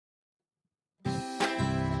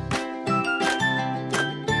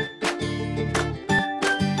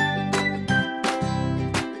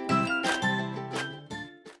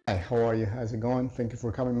Hi, how are you? How's it going? Thank you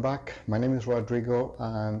for coming back. My name is Rodrigo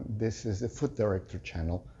and this is the Food Director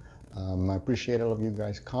channel. I appreciate all of you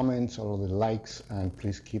guys' comments, all of the likes, and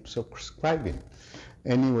please keep subscribing.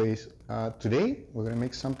 Anyways, today we're going to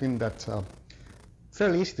make something that's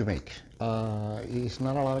fairly easy to make. It's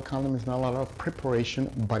not a lot of condiments, not a lot of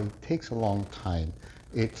preparation, but it takes a long time.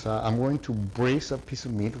 I'm going to braise a piece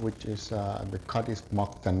of meat, which is the cut is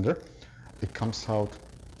mock tender. It comes out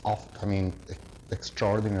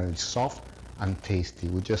extraordinarily soft and tasty.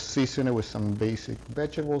 We just season it with some basic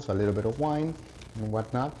vegetables, a little bit of wine and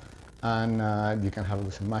whatnot, and you can have it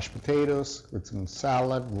with some mashed potatoes, with some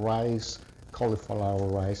salad, rice, cauliflower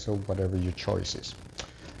rice, or whatever your choice is.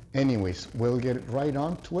 Anyways, we'll get right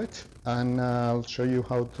on to it, and I'll show you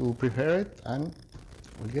how to prepare it, and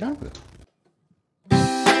we'll get on with it.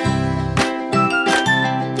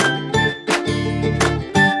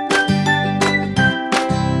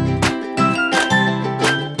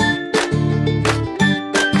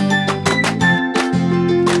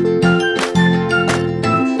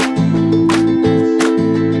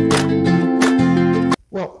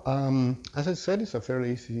 As I said, it's a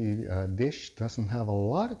fairly easy dish. Doesn't have a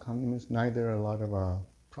lot of condiments, neither a lot of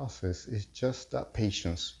process. It's just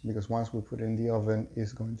patience, because once we put it in the oven,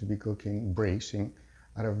 it's going to be cooking, braising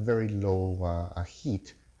at a very low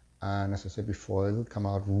heat. And as I said before, it'll come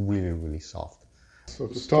out really, really soft. So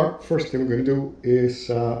to start, first thing we're going to do is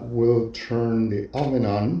we'll turn the oven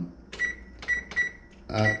on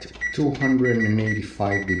at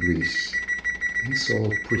 285 degrees. So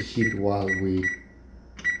preheat while we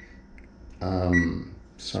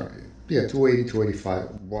 280 to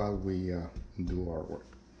 85 while we do our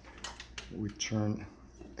work. We turn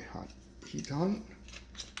the hot heat on,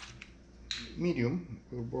 medium.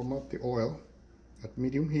 We'll warm up the oil at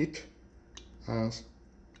medium heat, as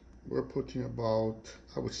we're putting about,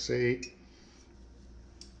 I would say,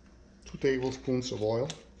 2 tablespoons of oil,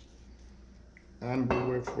 and we'll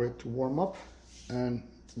wait for it to warm up, and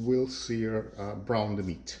we'll brown the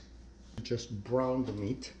meat. Just brown the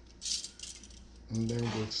meat, and then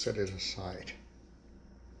we'll set it aside.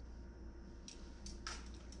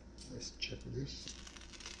 Let's check this.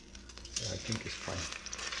 Yeah, I think it's fine.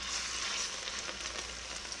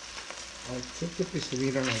 I'll take the piece of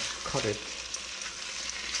meat and I'll cut it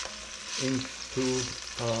into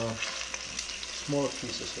smaller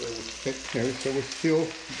pieces so it will fit here. So we're still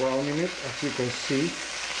browning it. As you can see, you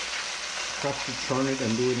have to turn it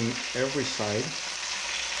and do it in every side.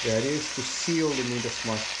 The idea is to seal the meat as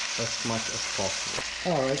much as possible.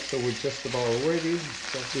 Alright, so we're just about ready.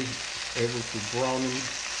 Just be able to brown it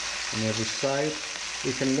on every side.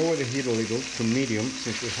 We can lower the heat a little to medium,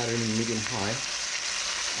 since we had it in medium high.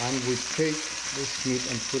 And we take this meat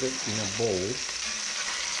and put it in a bowl.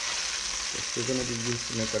 We're going to be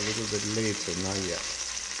using it a little bit later, not yet.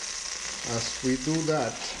 As we do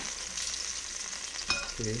that,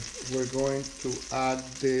 okay, we're going to add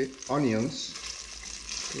the onions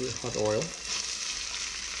to the hot oil.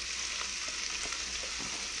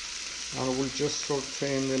 And we'll just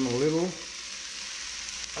saute them a little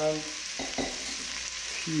until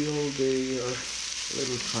they are a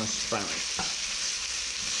little transparent.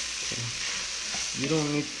 Okay. You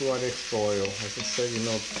don't need to add extra oil. As I said,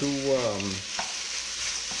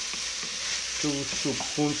 two soup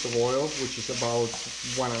spoons of oil, which is about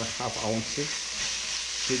 1.5 ounces,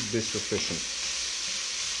 should be sufficient.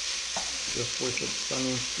 Just wait for the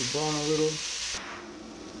onions to brown a little.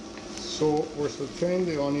 So we're sauteing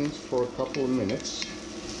the onions for a couple of minutes.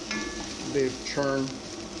 They've turned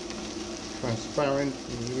transparent,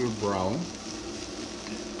 a little brown.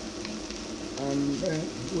 And then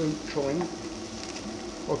we'll throw in,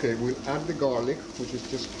 we'll add the garlic, which is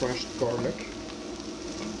just crushed garlic.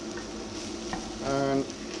 And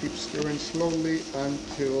keep stirring slowly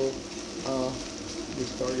until we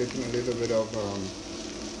start getting a little bit of the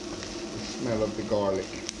smell of the garlic.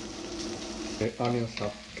 The onions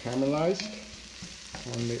have caramelized,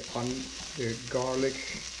 and the garlic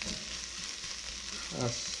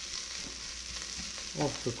has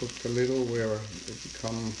also cooked a little, where they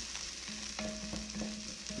become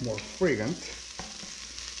more fragrant.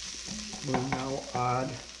 We'll now add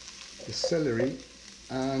the celery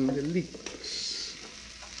and the leeks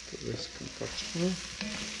to this concoction.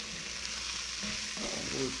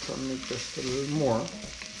 We'll turn it just a little more.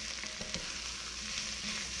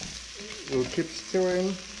 We'll keep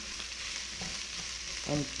stirring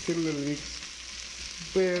until the leeks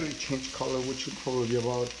barely change color, which will probably be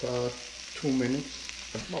about 2 minutes,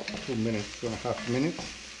 about 2 minutes, 2.5 minutes.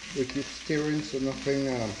 We keep stirring so nothing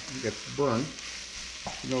gets burned.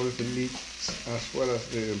 You notice the leeks as well as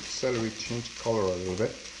the celery change color a little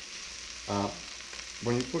bit.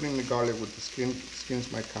 when you put in the garlic with the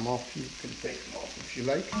skins might come off. You can take them off if you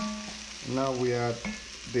like. And now we add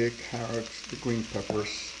the carrots, the green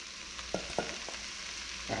peppers,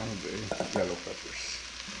 and the yellow peppers.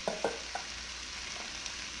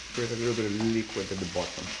 Create a little bit of liquid at the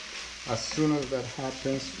bottom. As soon as that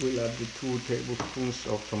happens, we'll add the 2 tablespoons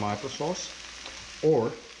of tomato sauce,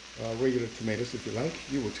 or regular tomatoes if you like.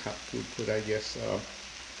 You would have to put, I guess,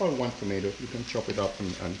 about 1 tomato. You can chop it up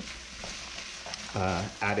and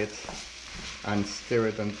add it and stir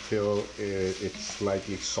it until it's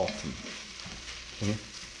slightly softened. Okay.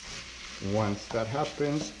 Once that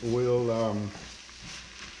happens, we'll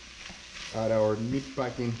add our meat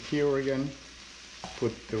back in here again,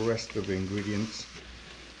 put the rest of the ingredients.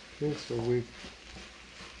 Okay, so we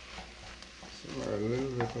simmer a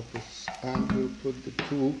little bit of this, and we'll put the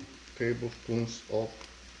 2 tablespoons of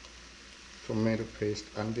tomato paste,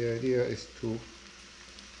 and the idea is to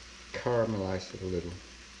caramelize it a little.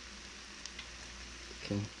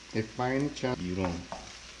 Okay, if by any chance you don't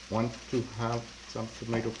want to have some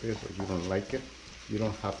tomato paste, or you don't like it, you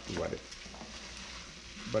don't have to add it,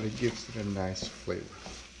 but it gives it a nice flavor.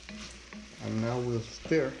 And now we'll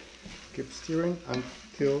stir, keep stirring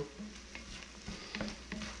until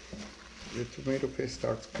the tomato paste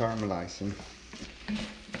starts caramelizing.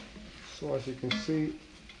 So as you can see,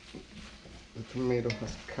 the tomato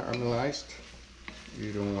has caramelized.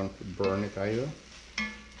 You don't want to burn it either.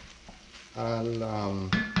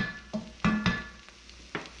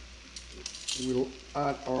 We'll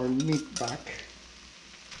add our meat back.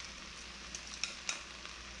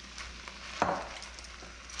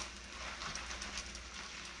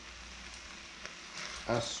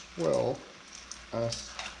 As well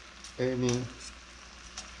as any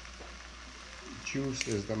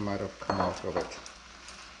juices that might have come out of it.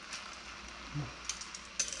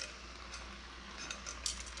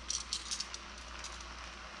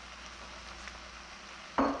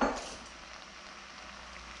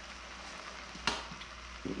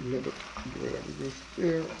 Let it get rid of this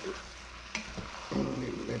there,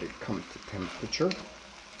 and let it come to temperature.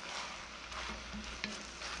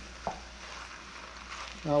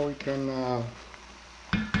 Now we can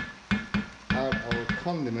add our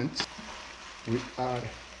condiments. We add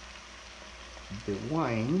the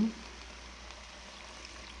wine,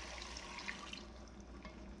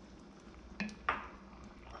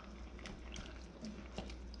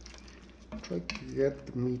 try to get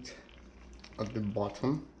the meat at the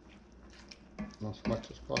bottom as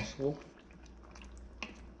much as possible.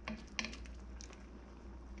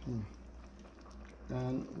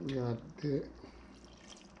 And we add the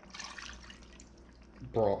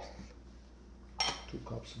broth, 2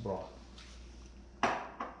 cups of broth.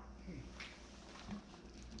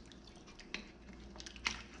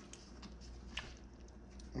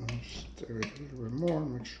 And stir it a little bit more,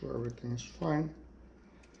 make sure everything is fine.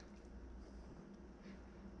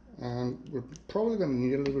 And we're probably going to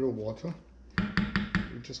need a little bit of water.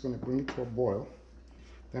 We're just going to bring it to a boil.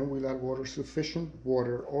 Then we'll add water, sufficient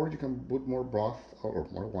water, or you can put more broth or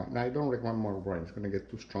more wine. Now I don't recommend more wine, it's going to get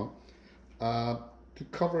too strong. To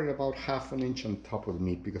cover it about 1/2 inch on top of the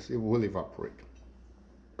meat, because it will evaporate.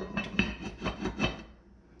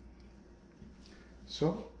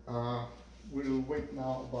 So we'll wait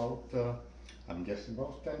now about, I'm guessing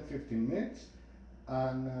about 10-15 minutes.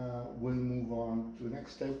 And we'll move on to the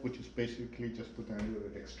next step, which is basically just putting a little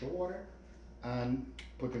bit extra water and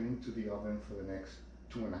put it into the oven for the next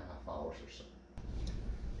 2.5 hours or so.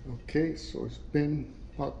 Okay, so it's been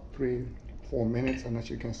about 3-4 minutes, and as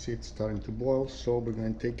you can see, it's starting to boil. So we're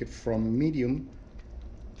going to take it from medium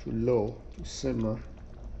to low to simmer.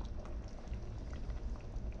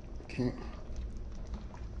 Okay.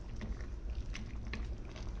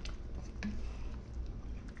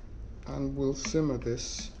 And we'll simmer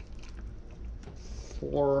this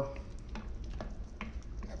for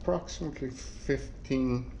approximately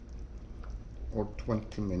 15 or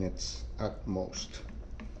 20 minutes at most.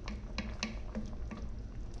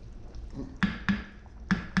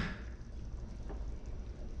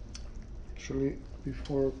 Actually,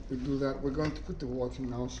 before we do that, we're going to put the water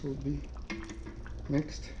now, so it'll be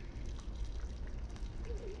mixed.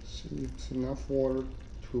 See, it's enough water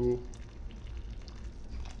to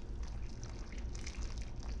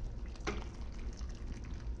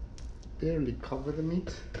barely cover the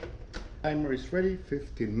meat. Timer is ready,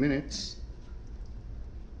 15 minutes.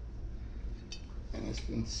 And it's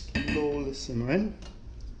been slowly simmering.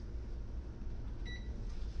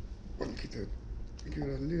 Give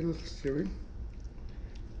it a little stirring.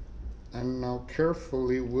 And now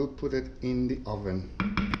carefully we'll put it in the oven.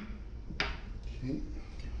 Okay.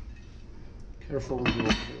 Careful when you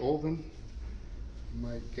open the oven.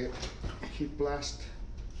 might get heat blast.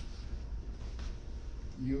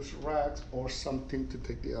 Use rags or something to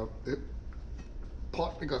take the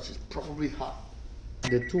pot because it's probably hot.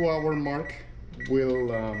 The 2-hour mark, we'll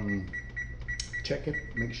check it,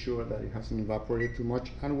 make sure that it hasn't evaporated too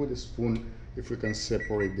much, and with a spoon, if we can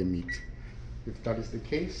separate the meat. If that is the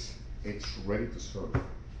case, it's ready to serve.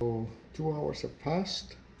 So 2 hours have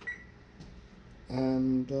passed,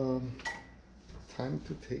 and time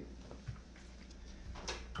to take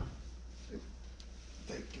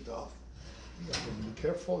it off. You have to be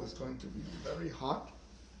careful, it's going to be very hot.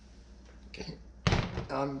 Okay,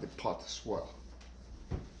 and the pot as well.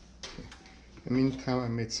 Okay. In the meantime, I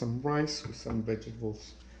made some rice with some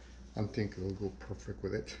vegetables and think it'll go perfect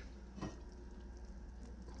with it.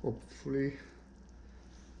 Hopefully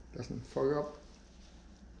doesn't fog up.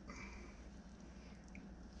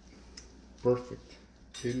 Perfect.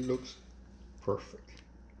 It looks perfect.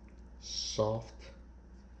 Soft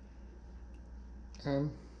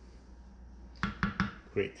and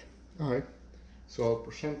great. Alright, so I'll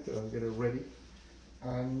present it, I'll get it ready,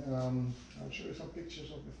 and I'll show you some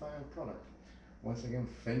pictures of the final product. Once again,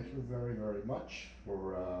 thank you very, very much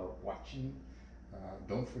for watching.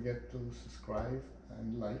 Don't forget to subscribe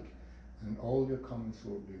and like, and all your comments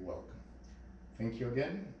will be welcome. Thank you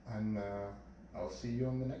again, and I'll see you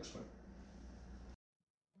on the next one.